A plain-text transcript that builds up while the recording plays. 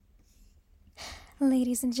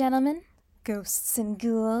Ladies and gentlemen, ghosts and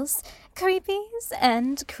ghouls, creepies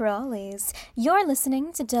and crawlies, you're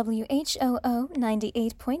listening to WHOO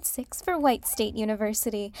 98.6 for Wight State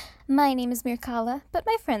University. My name is Mircala, but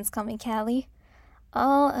my friends call me Callie.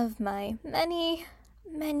 All of my many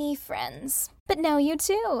friends. But now you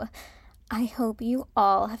too. I hope you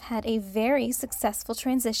all have had a very successful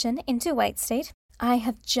transition into Wight State. I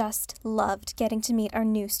have just loved getting to meet our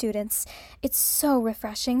new students. It's so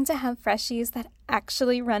refreshing to have freshies that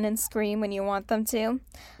actually run and scream when you want them to.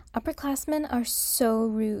 Upperclassmen are so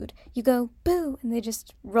rude. You go, boo, and they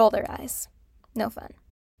just roll their eyes. No fun.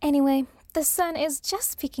 Anyway, the sun is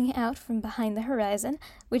just peeking out from behind the horizon,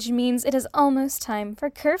 which means it is almost time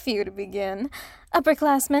for curfew to begin.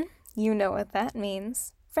 Upperclassmen, you know what that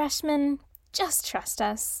means. Freshmen, just trust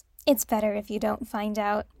us. It's better if you don't find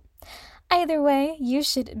out. Either way, you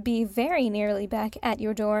should be very nearly back at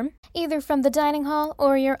your dorm, either from the dining hall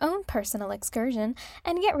or your own personal excursion,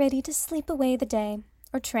 and get ready to sleep away the day,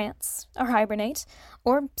 or trance, or hibernate,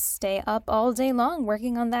 or stay up all day long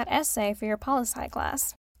working on that essay for your poli-sci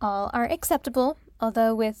class. All are acceptable,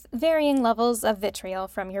 although with varying levels of vitriol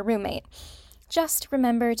from your roommate. Just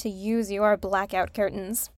remember to use your blackout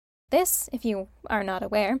curtains. This, if you are not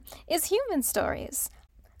aware, is Human Stories.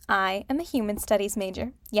 I am a human studies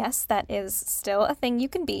major. Yes, that is still a thing you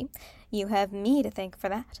can be. You have me to thank for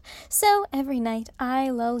that. So every night I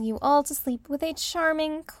lull you all to sleep with a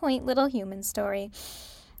charming, quaint little human story.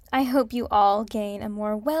 I hope you all gain a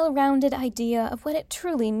more well-rounded idea of what it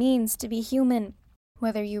truly means to be human,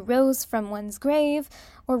 whether you rose from one's grave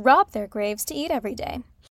or robbed their graves to eat every day.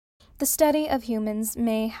 The study of humans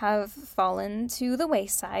may have fallen to the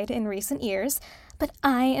wayside in recent years, but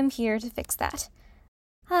I am here to fix that.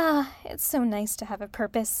 It's so nice to have a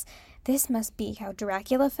purpose. This must be how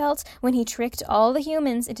Dracula felt when he tricked all the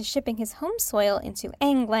humans into shipping his home soil into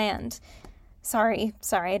England. Sorry,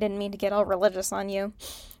 I didn't mean to get all religious on you.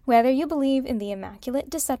 Whether you believe in the Immaculate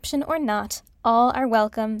Deception or not, all are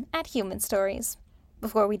welcome at Human Stories.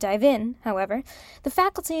 Before we dive in, however, the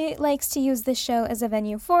faculty likes to use this show as a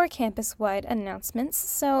venue for campus-wide announcements,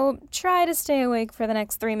 so try to stay awake for the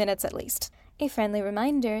next 3 minutes at least. A friendly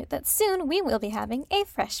reminder that soon we will be having a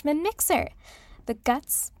freshman mixer. The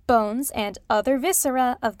guts, bones, and other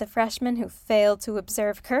viscera of the freshmen who failed to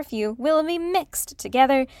observe curfew will be mixed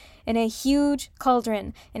together in a huge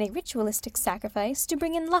cauldron in a ritualistic sacrifice to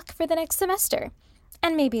bring in luck for the next semester.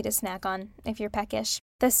 And maybe to snack on, if you're peckish.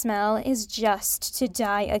 The smell is just to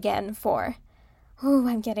die again for. Ooh,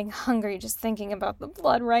 I'm getting hungry just thinking about the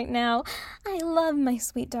blood right now. I love my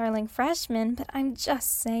sweet darling freshmen, but I'm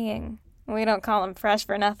just saying. We don't call them fresh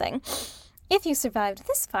for nothing. If you survived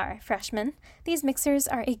this far, freshmen, these mixers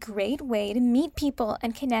are a great way to meet people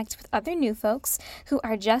and connect with other new folks who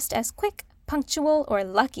are just as quick, punctual, or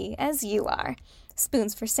lucky as you are.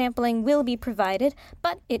 Spoons for sampling will be provided,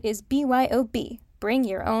 but it is BYOB. Bring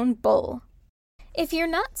your own bowl. If you're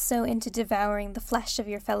not so into devouring the flesh of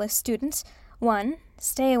your fellow student, 1,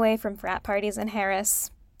 stay away from frat parties in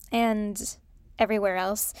Harris, and everywhere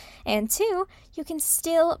else, and 2, you can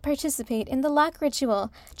still participate in the lock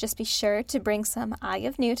ritual. Just be sure to bring some Eye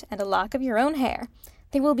of Newt and a lock of your own hair.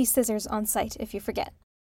 There will be scissors on site if you forget.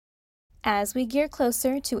 As we gear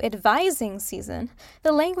closer to advising season,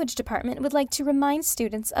 the language department would like to remind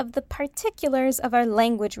students of the particulars of our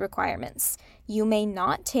language requirements. You may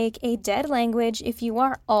not take a dead language if you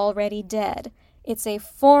are already dead. It's a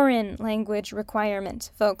foreign language requirement,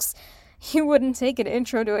 folks. You wouldn't take an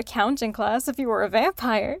intro to accounting class if you were a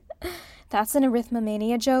vampire. That's an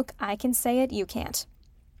arithmomania joke. I can say it, you can't.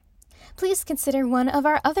 Please consider one of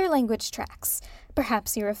our other language tracks.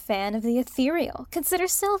 Perhaps you're a fan of the ethereal. Consider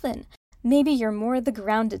Sylvan. Maybe you're more the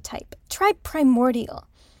grounded type. Try primordial.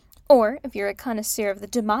 Or, if you're a connoisseur of the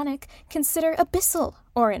demonic, consider abyssal,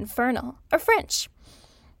 or infernal, or French.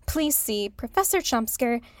 Please see Professor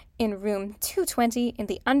Chomsker in room 220 in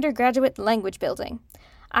the undergraduate language building.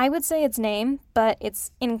 I would say its name, but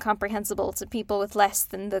it's incomprehensible to people with less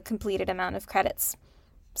than the completed amount of credits.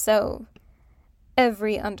 So,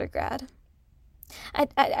 every undergrad.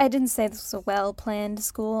 I didn't say this was a well-planned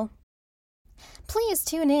school. Please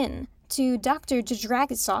tune in to Dr.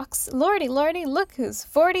 Dragisok's Lordy, Look Who's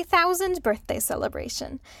 40,000 birthday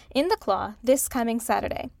celebration in the Claw this coming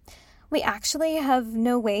Saturday. We actually have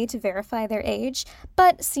no way to verify their age,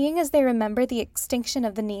 but seeing as they remember the extinction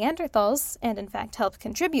of the Neanderthals, and in fact help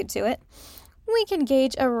contribute to it, we can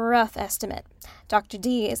gauge a rough estimate. Dr.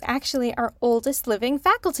 D is actually our oldest living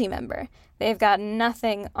faculty member. They've got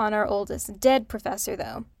nothing on our oldest dead professor,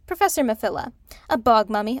 though. Professor Mafilla, a bog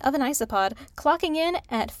mummy of an isopod, clocking in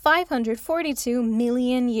at 542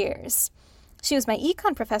 million years. She was my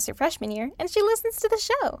econ professor freshman year, and she listens to the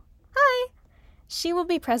show. Hi! She will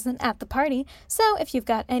be present at the party, so if you've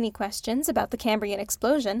got any questions about the Cambrian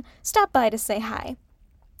explosion, stop by to say hi.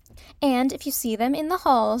 And if you see them in the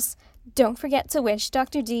halls, don't forget to wish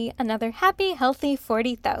Dr. D another happy, healthy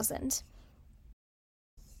 40,000.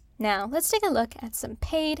 Now, let's take a look at some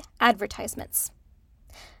paid advertisements.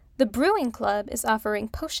 The Brewing Club is offering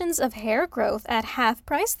potions of hair growth at half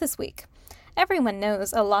price this week. Everyone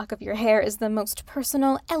knows a lock of your hair is the most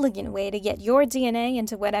personal, elegant way to get your DNA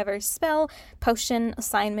into whatever spell, potion,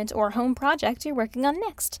 assignment, or home project you're working on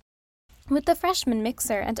next. With the freshman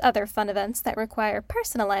mixer and other fun events that require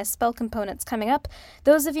personalized spell components coming up,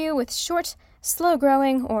 those of you with short,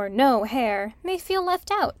 slow-growing, or no hair may feel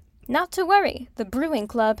left out. Not to worry, the Brewing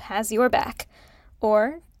Club has your back.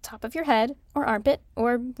 Or top of your head, or armpit,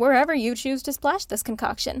 or wherever you choose to splash this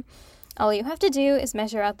concoction. All you have to do is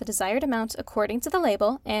measure out the desired amount according to the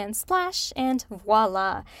label, and splash, and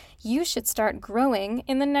voila! You should start growing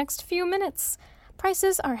in the next few minutes.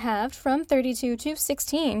 Prices are halved from $32 to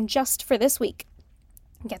 $16 just for this week.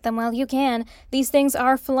 Get them while you can. These things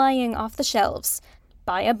are flying off the shelves.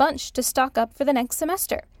 Buy a bunch to stock up for the next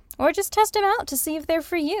semester, or just test them out to see if they're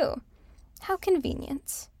for you. How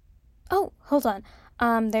convenient. Oh, hold on.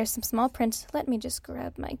 There's some small print. Let me just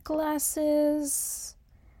grab my glasses.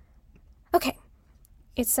 Okay.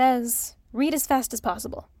 It says, read as fast as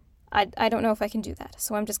possible. I don't know if I can do that,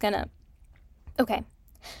 so I'm just gonna... Okay.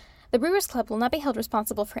 The Brewers Club will not be held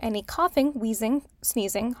responsible for any coughing, wheezing,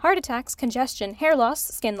 sneezing, heart attacks, congestion, hair loss,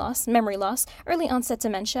 skin loss, memory loss, early onset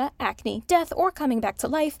dementia, acne, death, or coming back to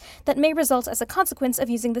life that may result as a consequence of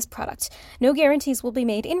using this product. No guarantees will be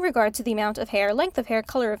made in regard to the amount of hair, length of hair,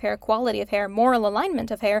 color of hair, quality of hair, moral alignment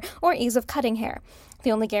of hair, or ease of cutting hair.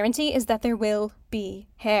 The only guarantee is that there will be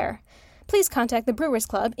hair. Please contact the Brewers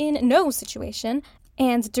Club in no situation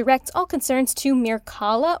and direct all concerns to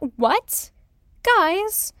Mircala. What?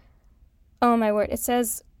 Guys? Oh my word, it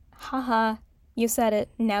says, haha, you said it,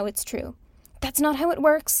 now it's true. That's not how it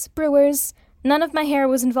works, brewers. None of my hair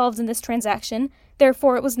was involved in this transaction,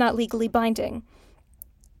 therefore it was not legally binding.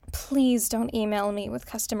 Please don't email me with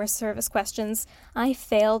customer service questions. I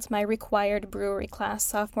failed my required brewery class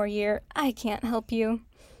sophomore year. I can't help you.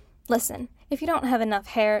 Listen, if you don't have enough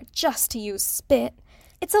hair just to use spit,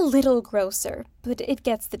 it's a little grosser, but it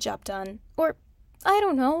gets the job done. Or, I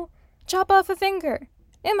don't know, chop off a finger.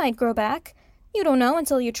 It might grow back. You don't know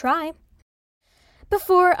until you try.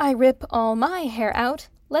 Before I rip all my hair out,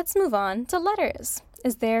 let's move on to letters.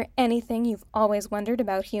 Is there anything you've always wondered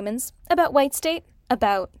about humans? About Wight State?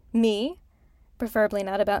 About me? Preferably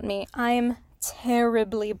not about me. I'm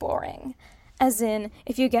terribly boring. As in,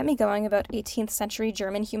 if you get me going about 18th century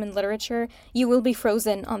German human literature, you will be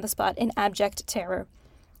frozen on the spot in abject terror.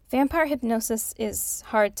 Vampire hypnosis is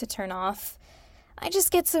hard to turn off. I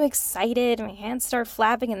just get so excited, my hands start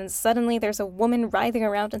flapping, and then suddenly there's a woman writhing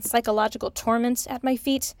around in psychological torment at my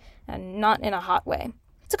feet, and not in a hot way.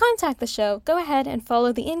 To contact the show, go ahead and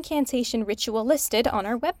follow the incantation ritual listed on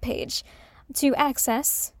our webpage. To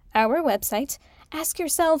access our website, ask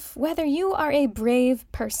yourself whether you are a brave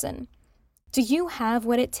person. Do you have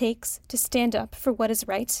what it takes to stand up for what is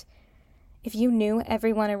right? If you knew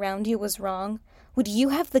everyone around you was wrong, would you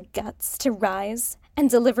have the guts to rise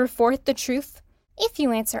and deliver forth the truth? If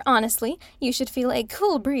you answer honestly, you should feel a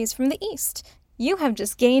cool breeze from the east. You have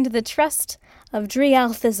just gained the trust of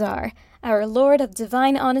Drialthazar, our lord of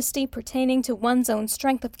divine honesty pertaining to one's own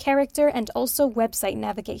strength of character and also website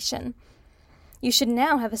navigation. You should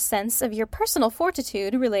now have a sense of your personal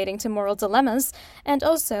fortitude relating to moral dilemmas, and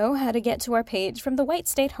also how to get to our page from the Wight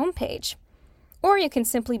State homepage. Or you can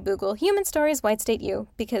simply Google Human Stories Wight State U,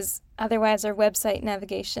 because otherwise our website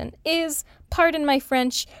navigation is, pardon my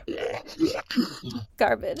French,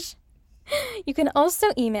 garbage. You can also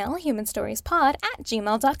email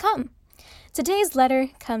humanstoriespod@gmail.com. Today's letter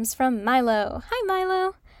comes from Milo. Hi,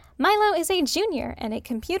 Milo. Milo is a junior and a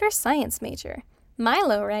computer science major.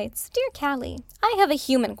 Milo writes, Dear Callie, I have a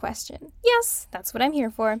human question. Yes, that's what I'm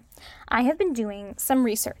here for. I have been doing some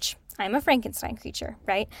research. I'm a Frankenstein creature,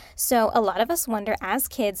 right? So a lot of us wonder as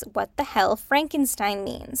kids what the hell Frankenstein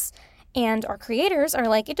means. And our creators are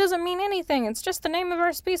like, it doesn't mean anything. It's just the name of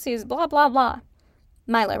our species, blah, blah, blah.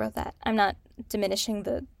 Milo wrote that. I'm not diminishing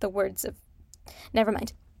the words of... Never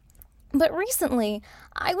mind. But recently,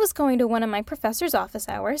 I was going to one of my professor's office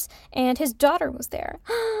hours, and his daughter was there.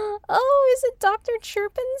 Oh, is it Dr.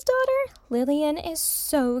 Chirpin's daughter? Lillian is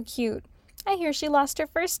so cute. I hear she lost her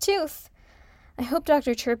first tooth. I hope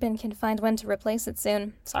Dr. Chirpin can find when to replace it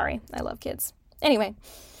soon. Sorry, I love kids. Anyway,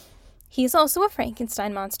 he's also a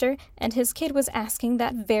Frankenstein monster, and his kid was asking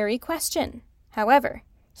that very question. However,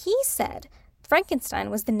 he said Frankenstein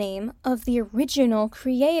was the name of the original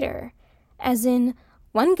creator, as in,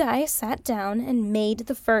 one guy sat down and made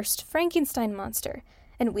the first Frankenstein monster,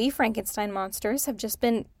 and we Frankenstein monsters have just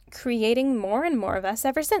been creating more and more of us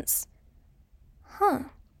ever since. Huh.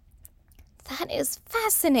 That is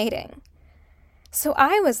fascinating. So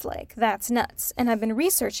I was like, that's nuts, and I've been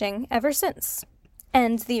researching ever since.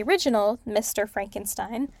 And the original Mr.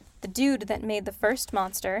 Frankenstein, the dude that made the first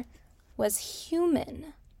monster, was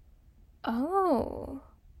human. Oh,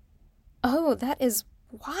 that is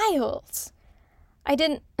wild. I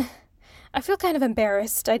feel kind of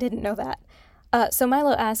embarrassed. I didn't know that. So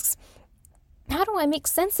Milo asks, how do I make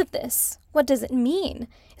sense of this? What does it mean?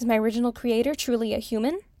 Is my original creator truly a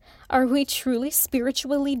human? Are we truly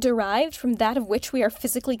spiritually derived from that of which we are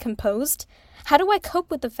physically composed? How do I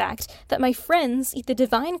cope with the fact that my friends eat the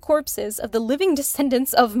divine corpses of the living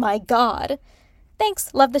descendants of my God?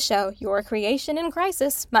 Thanks, love the show. Your creation in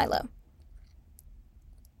crisis, Milo.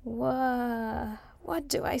 What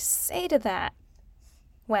do I say to that?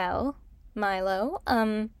 Well, Milo,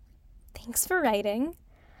 thanks for writing.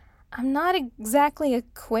 I'm not exactly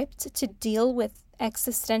equipped to deal with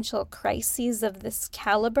existential crises of this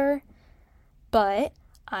caliber, but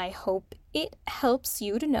I hope it helps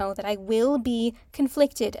you to know that I will be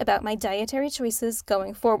conflicted about my dietary choices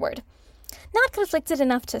going forward. Not conflicted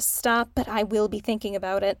enough to stop, but I will be thinking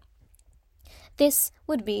about it. This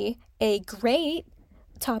would be a great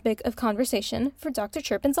topic of conversation for Dr.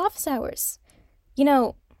 Chirpin's office hours. You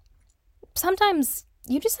know, sometimes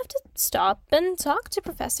you just have to stop and talk to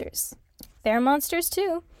professors. They're monsters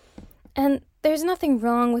too. And there's nothing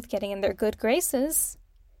wrong with getting in their good graces.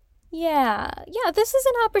 Yeah, this is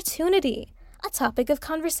an opportunity. A topic of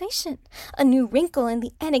conversation. A new wrinkle in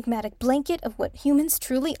the enigmatic blanket of what humans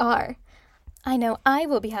truly are. I know I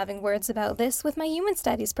will be having words about this with my human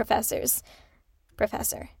studies professors.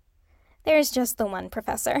 Professor. There's just the one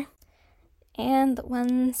professor. And the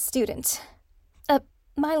one student.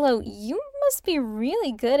 Milo, you must be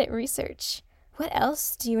really good at research. What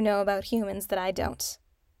else do you know about humans that I don't?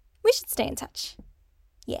 We should stay in touch.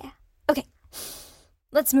 Yeah. Okay.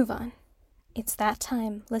 Let's move on. It's that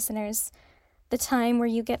time, listeners. The time where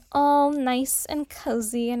you get all nice and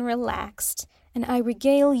cozy and relaxed, and I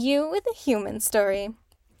regale you with a human story.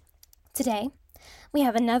 Today, we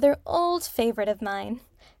have another old favorite of mine.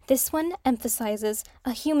 This one emphasizes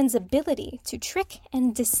a human's ability to trick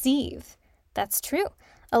and deceive. That's true.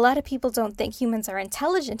 A lot of people don't think humans are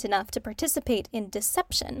intelligent enough to participate in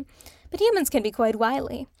deception, but humans can be quite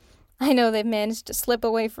wily. I know they've managed to slip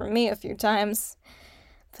away from me a few times,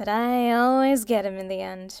 but I always get him in the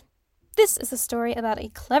end. This is a story about a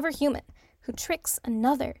clever human who tricks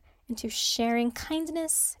another into sharing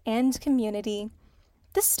kindness and community.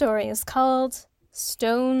 This story is called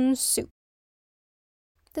Stone Soup.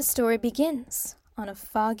 The story begins on a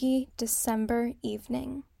foggy December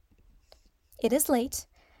evening. It is late,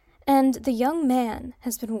 and the young man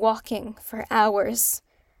has been walking for hours.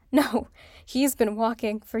 No, he's been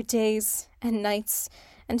walking for days and nights,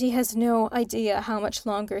 and he has no idea how much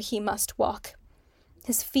longer he must walk.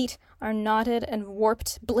 His feet are knotted and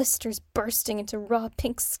warped, blisters bursting into raw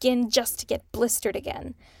pink skin just to get blistered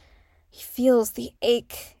again. He feels the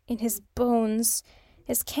ache in his bones.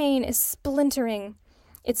 His cane is splintering,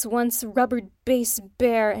 its once rubbered base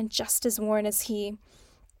bare and just as worn as he.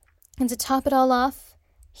 And to top it all off,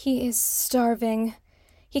 he is starving.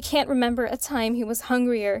 He can't remember a time he was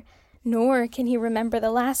hungrier, nor can he remember the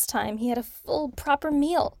last time he had a full, proper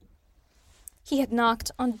meal. He had knocked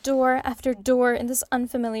on door after door in this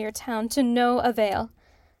unfamiliar town to no avail.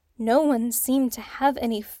 No one seemed to have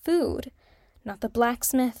any food. Not the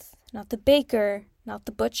blacksmith, not the baker, not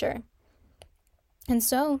the butcher. And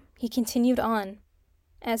so he continued on.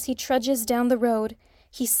 As he trudges down the road,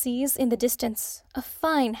 he sees in the distance a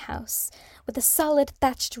fine house with a solid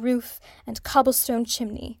thatched roof and cobblestone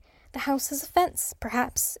chimney. The house has a fence,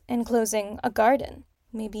 perhaps enclosing a garden,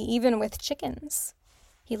 maybe even with chickens.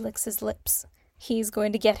 He licks his lips. He's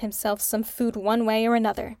going to get himself some food one way or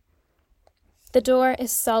another. The door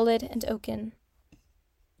is solid and oaken.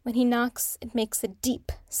 When he knocks, it makes a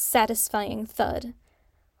deep, satisfying thud.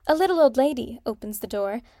 A little old lady opens the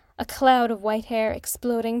door, a cloud of white hair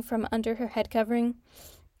exploding from under her head covering.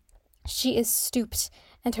 She is stooped,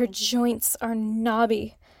 and her joints are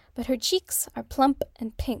knobby, but her cheeks are plump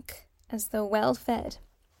and pink, as though well fed.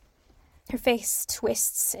 Her face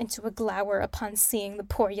twists into a glower upon seeing the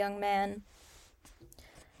poor young man.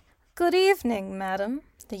 "Good evening, madam,"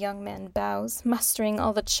 the young man bows, mustering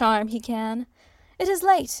all the charm he can. "It is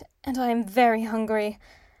late, and I am very hungry.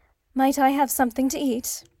 Might I have something to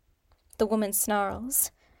eat?" The woman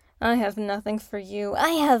snarls. I have nothing for you. I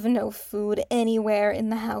have no food anywhere in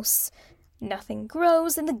the house. Nothing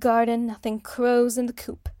grows in the garden, nothing crows in the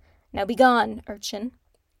coop. Now be gone, urchin.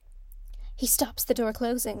 He stops the door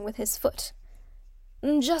closing with his foot.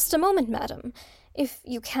 Just a moment, madam. If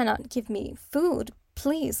you cannot give me food,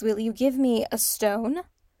 please will you give me a stone?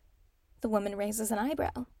 The woman raises an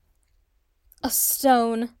eyebrow. A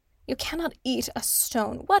stone? You cannot eat a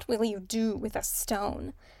stone. What will you do with a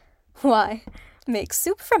stone? Why, make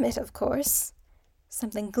soup from it, of course.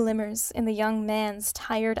 Something glimmers in the young man's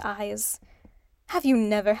tired eyes. Have you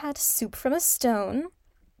never had soup from a stone?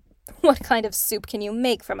 What kind of soup can you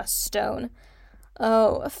make from a stone?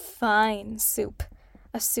 Oh, a fine soup.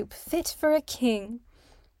 A soup fit for a king.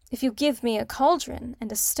 If you give me a cauldron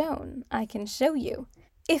and a stone, I can show you.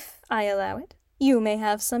 If I allow it, you may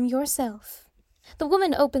have some yourself. The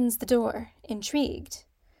woman opens the door, intrigued.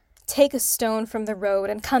 Take a stone from the road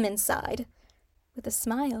and come inside. With a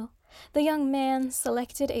smile, the young man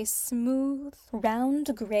selected a smooth,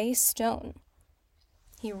 round gray stone.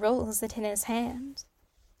 He rolls it in his hand.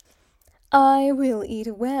 I will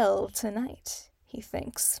eat well tonight, he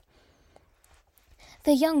thinks.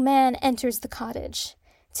 The young man enters the cottage,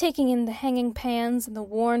 taking in the hanging pans and the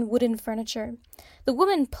worn wooden furniture. The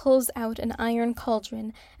woman pulls out an iron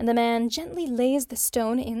cauldron, and the man gently lays the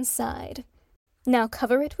stone inside. Now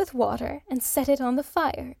cover it with water and set it on the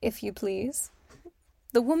fire, if you please.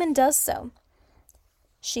 The woman does so.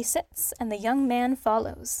 She sits, and the young man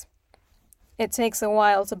follows. It takes a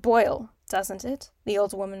while to boil, doesn't it? The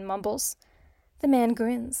old woman mumbles. The man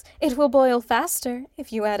grins. It will boil faster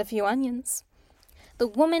if you add a few onions. The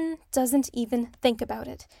woman doesn't even think about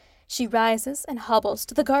it. She rises and hobbles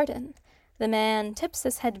to the garden. The man tips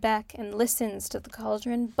his head back and listens to the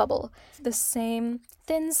cauldron bubble, the same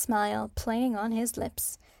thin smile playing on his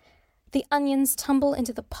lips. The onions tumble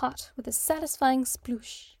into the pot with a satisfying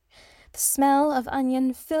sploosh. The smell of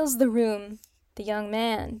onion fills the room. The young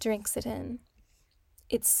man drinks it in.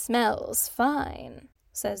 It smells fine,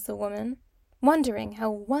 says the woman, wondering how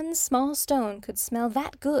one small stone could smell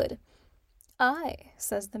that good. Aye,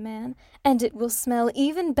 says the man, and it will smell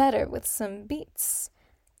even better with some beets.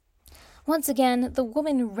 Once again, the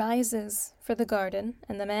woman rises for the garden,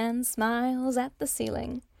 and the man smiles at the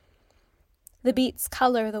ceiling. The beets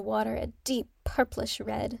color the water a deep purplish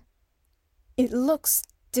red. It looks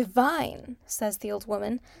divine, says the old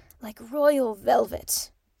woman, like royal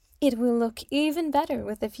velvet. It will look even better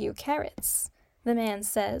with a few carrots, the man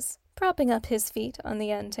says, propping up his feet on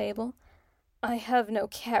the end table. I have no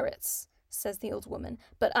carrots, says the old woman,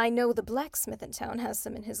 but I know the blacksmith in town has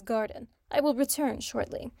some in his garden. I will return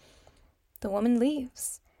shortly. The woman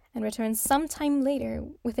leaves, and returns some time later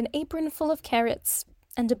with an apron full of carrots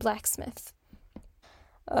and a blacksmith.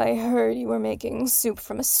 I heard you were making soup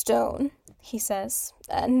from a stone, he says,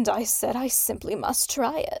 and I said I simply must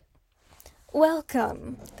try it.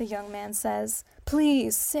 Welcome, the young man says.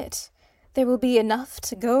 Please sit. There will be enough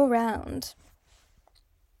to go round.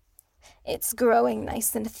 It's growing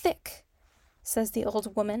nice and thick, says the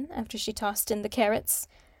old woman after she tossed in the carrots.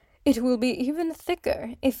 It will be even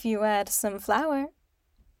thicker if you add some flour.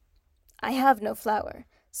 I have no flour,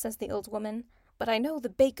 says the old woman, but I know the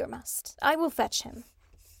baker must. I will fetch him.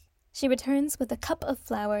 She returns with a cup of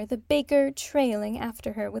flour, the baker trailing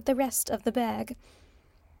after her with the rest of the bag.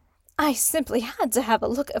 I simply had to have a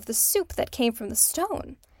look of the soup that came from the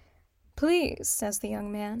stone. Please, says the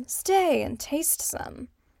young man, stay and taste some.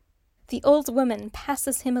 The old woman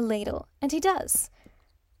passes him a ladle, and he does.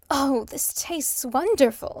 Oh, this tastes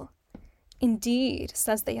wonderful. Indeed,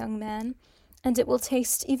 says the young man, and it will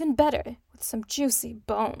taste even better with some juicy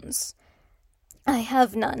bones. I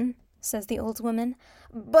have none, says the old woman,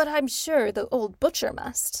 but I'm sure the old butcher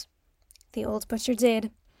must. The old butcher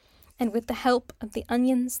did, and with the help of the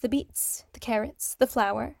onions, the beets, the carrots, the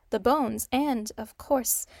flour, the bones, and, of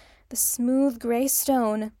course, the smooth gray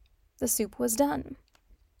stone, the soup was done.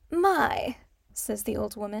 My, says the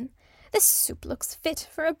old woman, this soup looks fit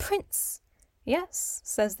for a prince. Yes,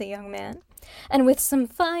 says the young man, and with some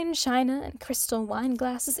fine china and crystal wine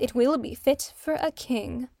glasses it will be fit for a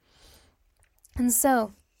king. And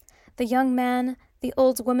so, the young man, the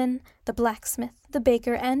old woman, the blacksmith, the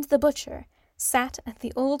baker, and the butcher sat at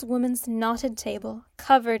the old woman's knotted table,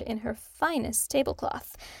 covered in her finest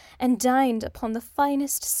tablecloth, and dined upon the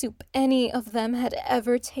finest soup any of them had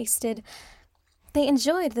ever tasted. They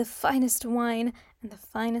enjoyed the finest wine and the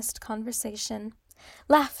finest conversation.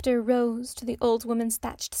 Laughter rose to the old woman's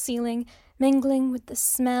thatched ceiling, mingling with the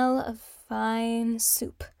smell of fine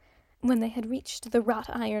soup. When they had reached the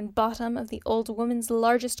wrought-iron bottom of the old woman's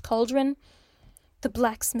largest cauldron, the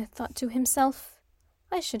blacksmith thought to himself,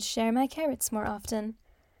 I should share my carrots more often.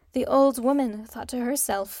 The old woman thought to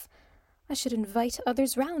herself, I should invite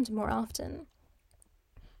others round more often.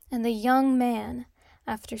 And the young man,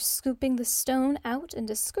 after scooping the stone out and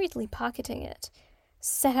discreetly pocketing it,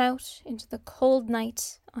 set out into the cold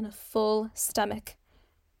night on a full stomach.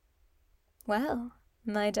 Well,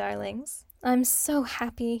 my darlings, I'm so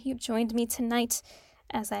happy you joined me tonight,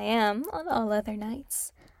 as I am on all other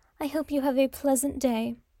nights. I hope you have a pleasant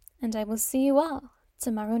day, and I will see you all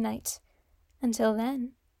tomorrow night. Until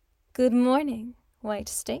then, good morning, Wight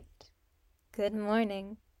State. Good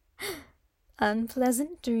morning.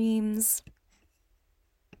 Unpleasant dreams.